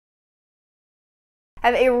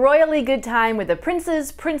Have a royally good time with the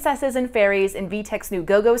princes, princesses, and fairies in VTech's new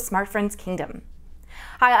GoGo Smart Friends Kingdom.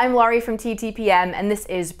 Hi, I'm Laurie from TTPM, and this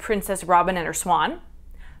is Princess Robin and her Swan,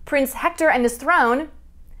 Prince Hector and his throne,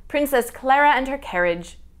 Princess Clara and her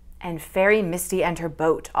carriage, and Fairy Misty and her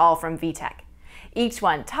boat, all from VTech. Each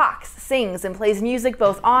one talks, sings, and plays music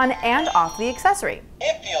both on and off the accessory.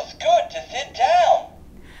 It feels good to sit down.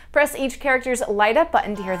 Press each character's light up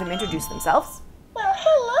button to hear them introduce themselves. Well,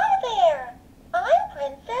 hello there. I'm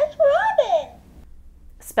Princess Robin.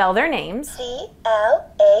 Spell their names. C-L-A-R-A,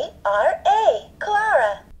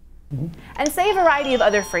 Clara. And say a variety of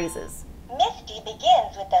other phrases. Misty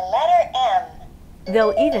begins with the letter M.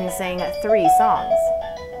 They'll even sing 3 songs.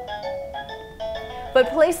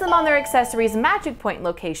 But place them on their accessory's MagicPoint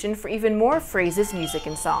location for even more phrases, music,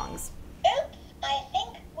 and songs. Oops, I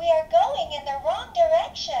think we are going in the wrong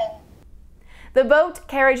direction. The boat,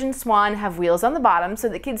 carriage, and swan have wheels on the bottom so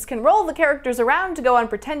that kids can roll the characters around to go on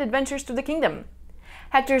pretend adventures through the kingdom.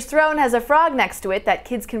 Hector's throne has a frog next to it that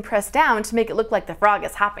kids can press down to make it look like the frog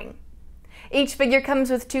is hopping. Each figure comes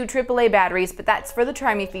with 2 AAA batteries, but that's for the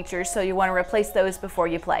Try Me feature, so you want to replace those before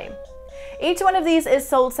you play. Each one of these is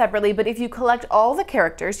sold separately, but if you collect all the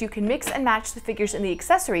characters, you can mix and match the figures in the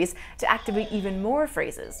accessories to activate even more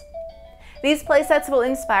phrases. These playsets will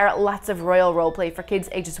inspire lots of royal roleplay for kids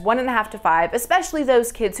ages 1.5 to 5, especially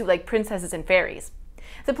those kids who like princesses and fairies.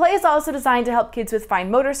 The play is also designed to help kids with fine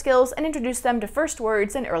motor skills and introduce them to first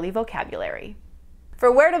words and early vocabulary.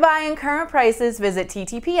 For where to buy and current prices, visit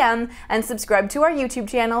TTPM and subscribe to our YouTube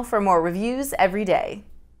channel for more reviews every day.